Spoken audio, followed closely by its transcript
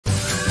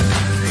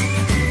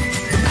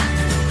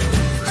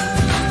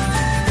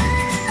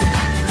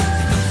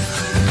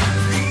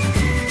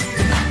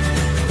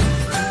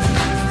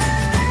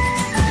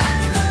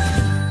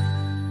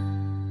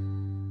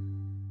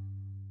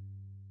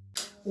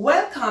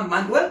Welcome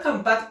and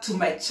welcome back to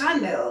my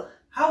channel.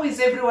 How is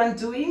everyone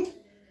doing?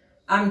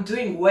 I'm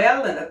doing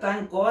well and I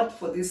thank God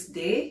for this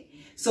day.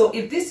 So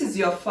if this is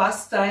your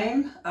first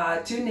time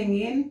tuning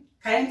in,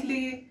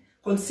 kindly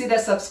consider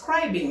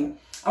subscribing.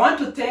 I want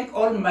to thank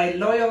all my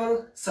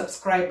loyal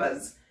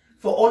subscribers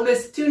for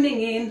always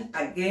tuning in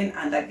again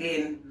and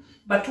again.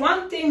 But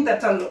one thing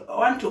that I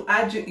want to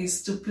urge you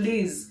is to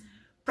please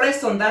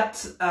press on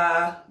that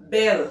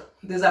bell.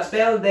 There's a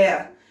bell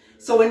there.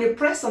 So when you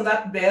press on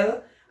that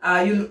bell,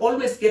 you'll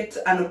always get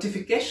a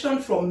notification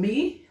from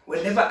me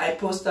whenever I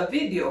post a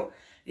video.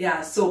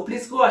 Yeah, so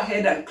please go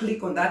ahead and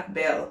click on that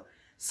bell.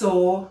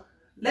 So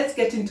let's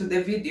get into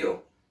the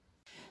video.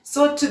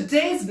 So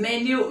today's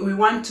menu, we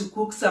want to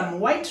cook some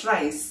white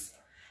rice.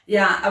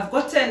 Yeah, I've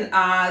gotten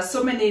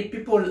so many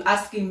people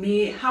asking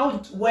me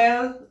how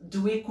well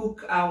do we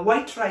cook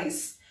white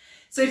rice.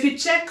 So if you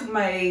check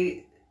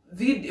my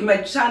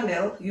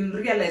channel, you'll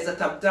realize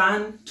that I've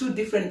done two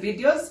different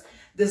videos.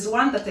 There's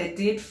one that I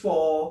did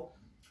for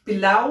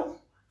pilau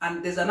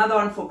and there's another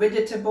one for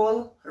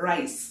vegetable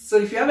rice. So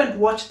if you haven't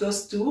watched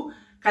those two,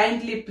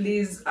 kindly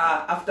please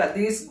after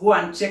this go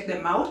and check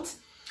them out.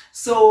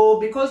 So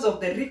because of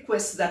the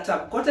requests that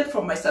I've gotten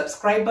from my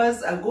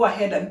subscribers, I'll go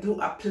ahead and do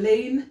a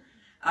plain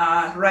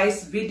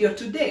rice video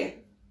today.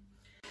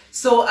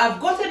 So I've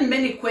gotten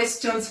many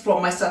questions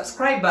from my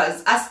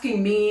subscribers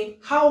asking me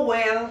how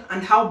well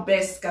and how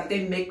best can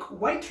they make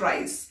white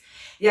rice.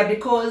 Yeah,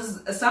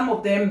 because some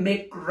of them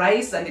make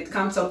rice and it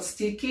comes out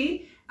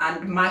sticky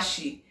and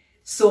mushy.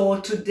 So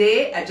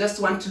today I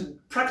just want to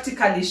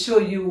practically show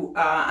you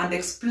and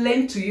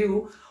explain to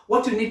you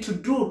what you need to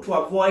do to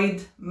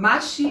avoid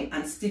mushy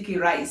and sticky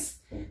rice.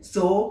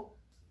 So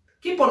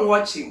keep on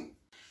watching.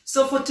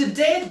 So for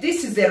today,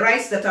 this is the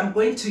rice that I'm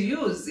going to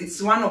use. It's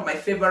one of my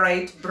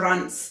favorite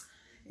brands.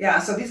 Yeah,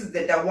 so this is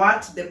the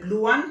Dawat, the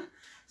blue one.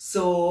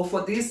 So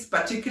for this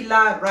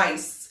particular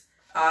rice,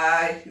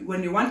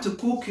 when you want to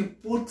cook, you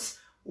put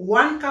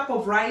 1 cup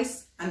of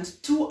rice and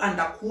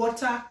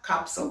 2¼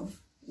 cups of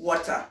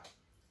water.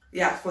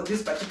 Yeah, for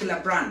this particular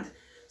brand.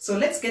 So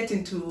let's get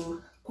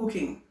into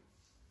cooking.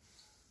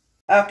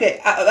 Okay,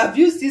 I've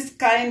used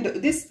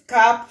this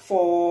cup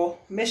for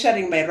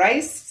measuring my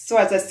rice. So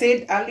as I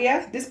said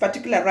earlier, this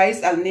particular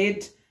rice I'll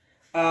need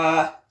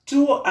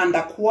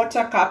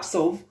 2¼ cups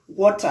of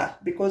water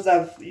because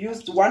I've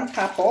used 1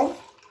 cup of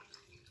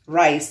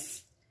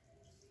rice.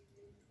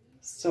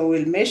 So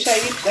we'll measure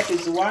it. That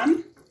is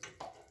 1,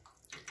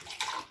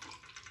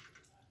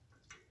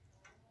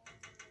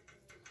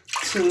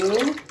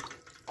 2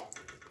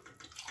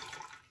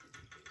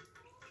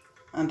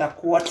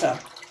 1/4.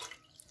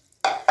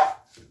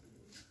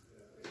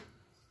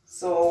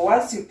 So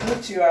once you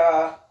put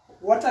your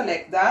water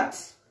like that,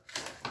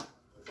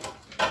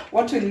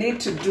 what we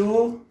need to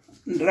do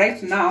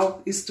right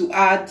now is to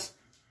add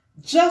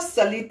just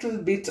a little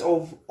bit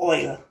of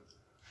oil.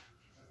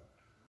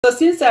 So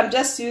since I'm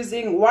just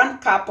using 1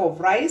 cup of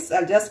rice,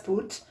 I'll just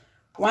put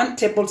 1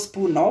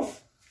 tablespoon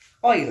of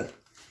oil.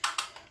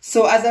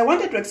 So as I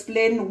wanted to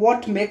explain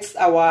what makes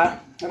our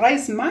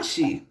rice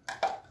mushy,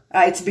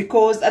 it's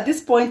because at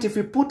this point, if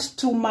you put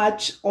too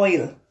much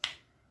oil,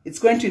 it's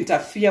going to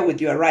interfere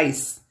with your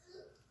rice.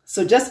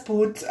 So just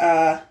put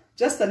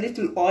just a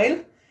little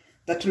oil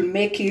that will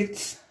make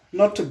it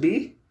not to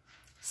be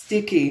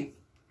sticky.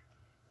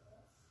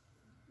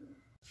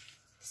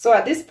 So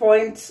at this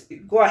point,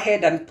 go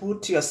ahead and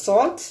put your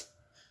salt.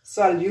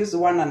 So I'll use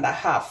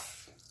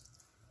 1½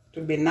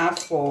 to be enough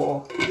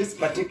for this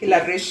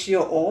particular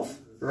ratio of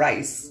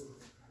rice.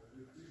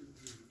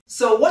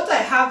 So what I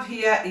have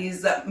here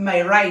is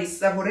my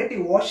rice. I've already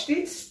washed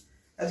it.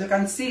 As you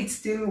can see, it's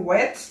still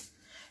wet.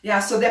 Yeah,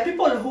 so there are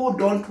people who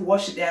don't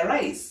wash their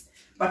rice.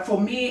 But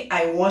for me,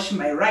 I wash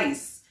my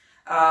rice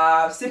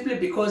simply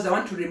because I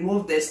want to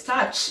remove the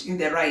starch in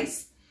the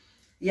rice.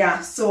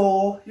 Yeah,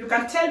 so you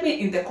can tell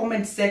me in the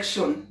comment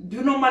section, do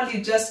you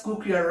normally just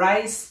cook your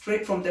rice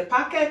straight from the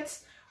packet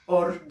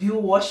or do you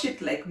wash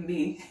it like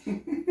me?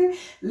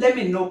 Let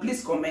me know,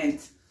 please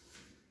comment.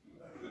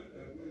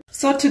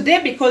 So today,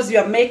 because you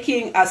are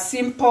making a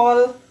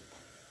simple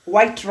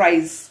white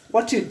rice,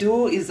 what you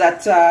do is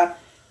that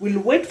we'll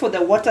wait for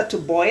the water to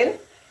boil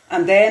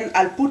and then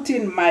I'll put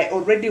in my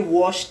already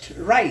washed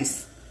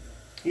rice.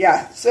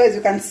 Yeah, so as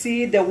you can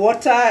see, the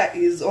water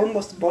is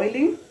almost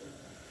boiling.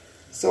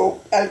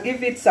 So I'll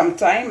give it some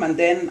time and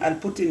then I'll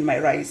put in my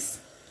rice.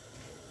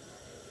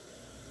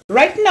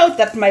 Right now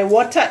that my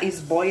water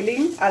is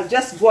boiling, I'll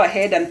just go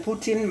ahead and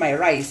put in my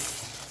rice.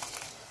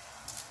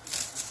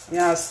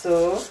 Yeah,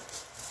 so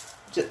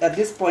at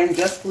this point,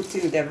 just put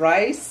in the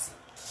rice,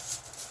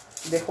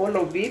 the whole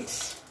of it.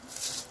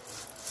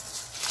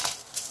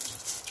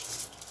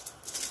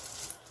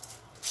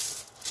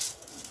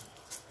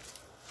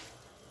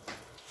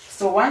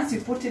 So once you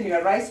put in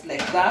your rice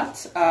like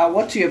that,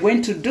 what you're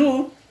going to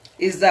do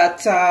is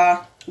that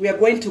we are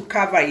going to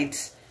cover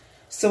it.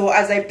 So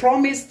as I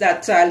promised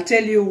that I'll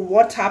tell you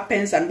what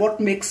happens and what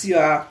makes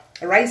your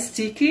rice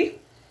sticky.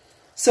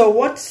 So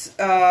what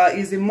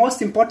is the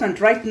most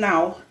important right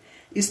now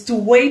is to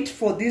wait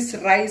for this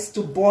rice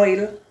to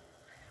boil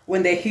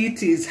when the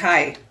heat is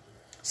high.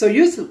 So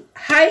use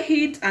high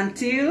heat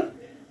until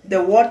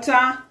the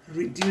water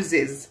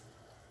reduces.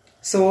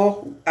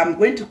 So I'm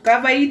going to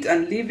cover it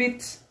and leave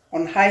it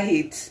on high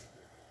heat.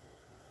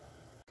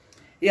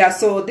 Yeah,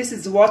 so this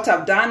is what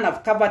I've done.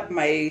 I've covered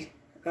my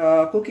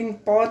cooking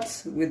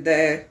pot with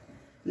the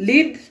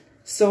lid.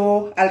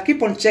 So I'll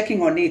keep on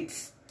checking on it.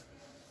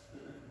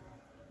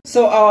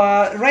 So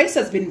our rice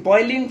has been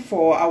boiling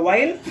for a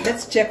while.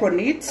 Let's check on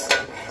it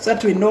so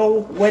that we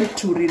know when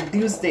to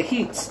reduce the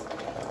heat.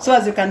 So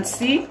as you can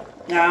see,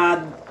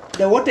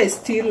 the water is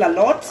still a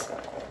lot.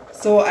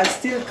 So I'll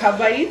still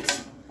cover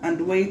it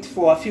and wait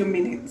for a few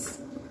minutes.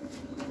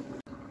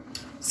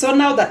 So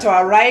now that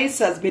our rice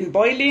has been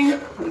boiling,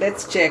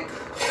 let's check.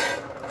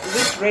 Is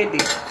it ready?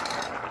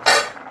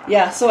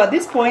 Yeah, so at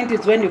this point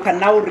is when you can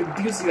now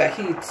reduce your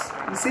heat.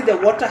 You see the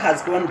water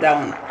has gone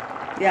down.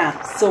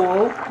 Yeah,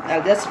 so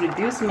I'll just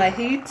reduce my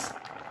heat,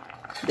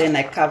 then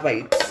I cover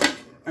it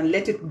and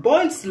let it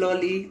boil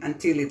slowly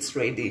until it's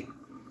ready.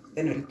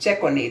 Then we'll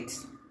check on it.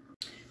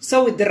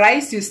 So with the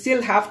rice, you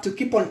still have to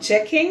keep on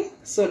checking.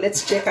 So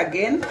let's check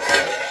again.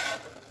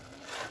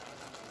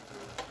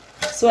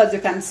 So as you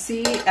can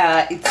see,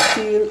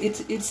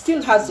 it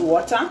still has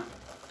water.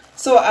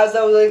 So as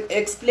I was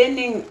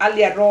explaining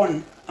earlier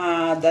on,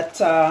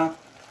 that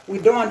we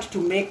don't want to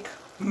make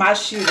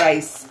mushy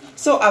rice.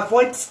 So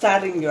avoid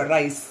stirring your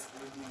rice.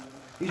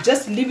 You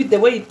just leave it the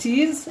way it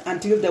is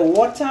until the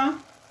water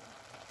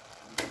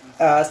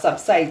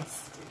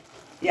subsides.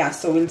 Yeah,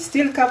 so we'll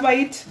still cover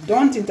it.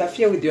 Don't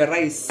interfere with your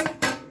rice.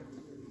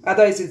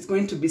 Otherwise it's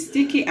going to be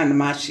sticky and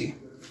mushy.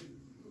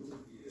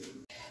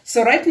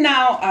 So right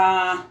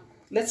now,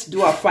 let's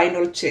do a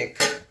final check.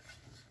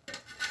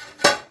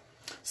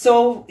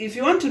 So if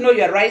you want to know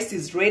your rice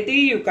is ready,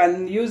 you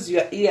can use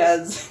your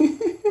ears.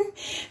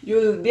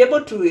 You'll be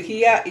able to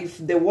hear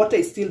if the water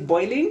is still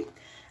boiling.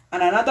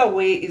 And another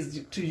way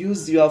is to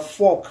use your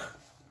fork.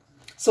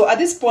 So at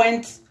this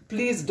point,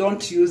 please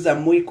don't use a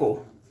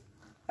mwiko.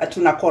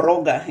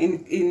 Tunakoroga.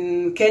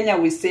 In Kenya,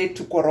 we say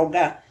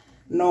tukoroga.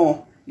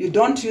 No, you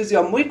don't use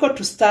your mwiko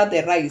to stir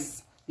the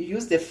rice. You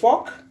use the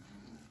fork.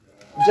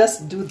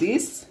 Just do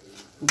this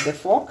with the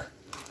fork.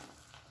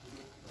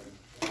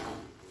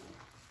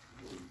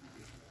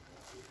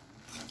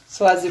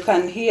 So as you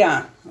can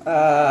hear,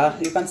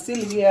 you can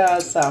still hear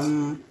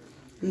some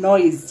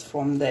noise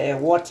from the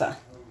water.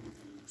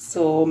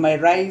 So my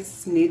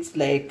rice needs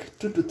like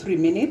 2 to 3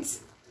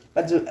 minutes.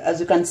 But as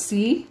you can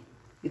see,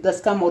 it has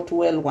come out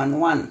well,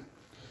 1-1.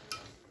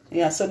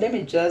 Yeah, so let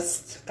me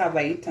just cover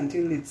it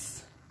until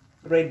it's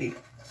ready.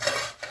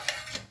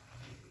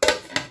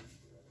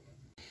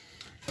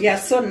 Yeah,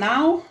 so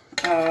now,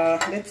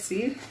 let's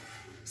see.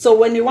 So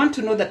when you want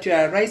to know that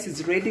your rice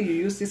is ready, you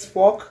use this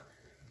fork.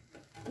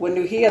 When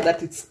you hear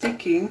that it's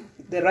sticking,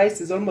 the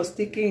rice is almost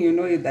sticking, you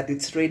know that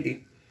it's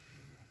ready.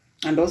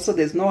 And also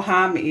there's no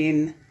harm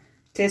in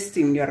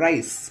tasting your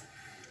rice.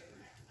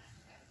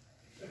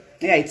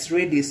 Yeah, it's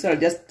ready, so I'll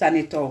just turn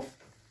it off.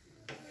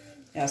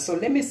 Yeah, so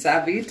let me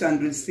serve it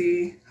and we'll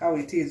see how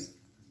it is.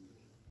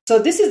 So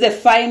this is the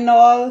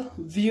final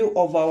view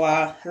of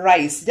our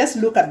rice. Just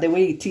look at the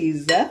way it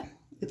is.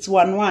 It's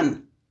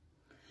 1-1.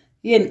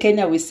 Here in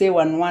Kenya we say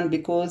 1-1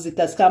 because it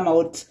has come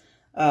out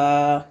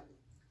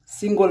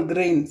single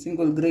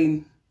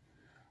grain.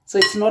 So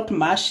it's not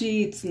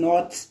mushy, it's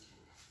not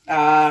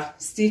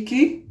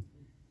sticky.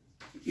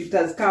 It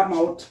has come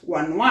out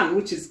 1-1,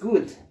 which is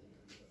good.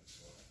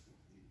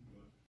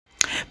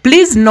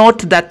 Please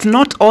note that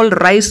not all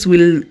rice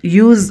will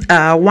use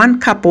 1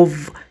 cup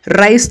of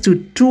rice to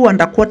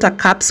 2¼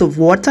 cups of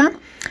water.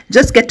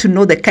 Just get to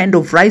know the kind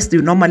of rice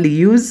you normally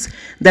use.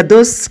 That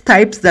those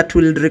types that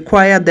will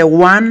require the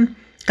 1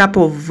 cup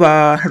of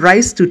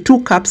rice to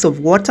 2 cups of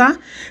water,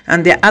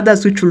 and there are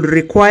others which will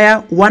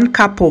require 1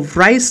 cup of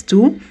rice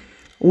to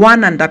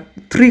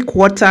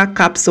 1¾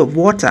 cups of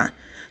water.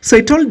 So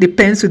it all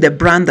depends with the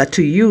brand that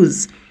you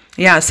use.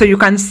 Yeah, so you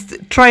can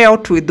try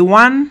out with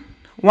 1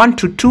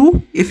 to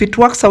 2. If it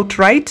works out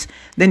right,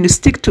 then you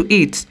stick to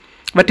it.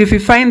 But if you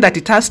find that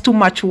it has too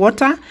much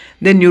water,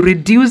 then you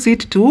reduce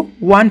it to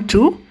 1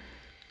 to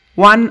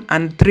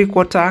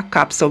 1¾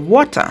 cups of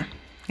water.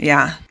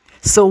 Yeah.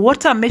 So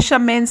water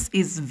measurements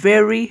is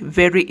very,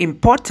 very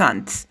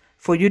important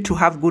for you to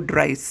have good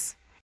rice.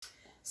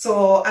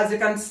 So as you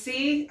can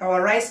see,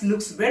 our rice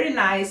looks very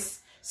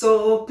nice.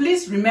 So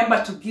please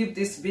remember to give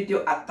this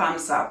video a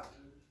thumbs up.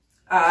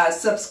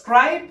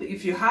 Subscribe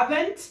if you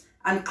haven't,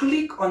 and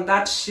click on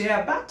that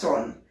share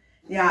button.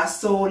 Yeah,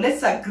 so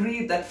let's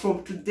agree that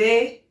from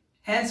today,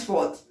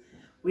 henceforth,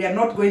 we are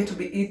not going to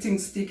be eating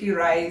sticky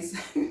rice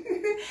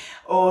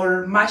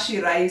or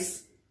mushy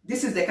rice.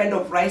 This is the kind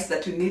of rice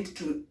that you need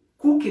to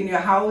cook in your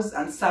house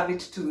and serve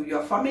it to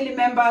your family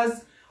members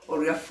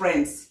or your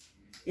friends.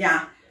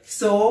 Yeah,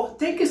 so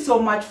thank you so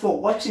much for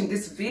watching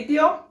this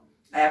video.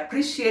 I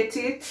appreciate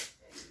it,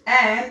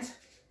 and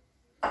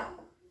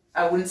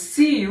I will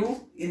see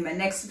you in my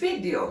next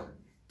video.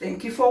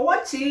 Thank you for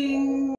watching.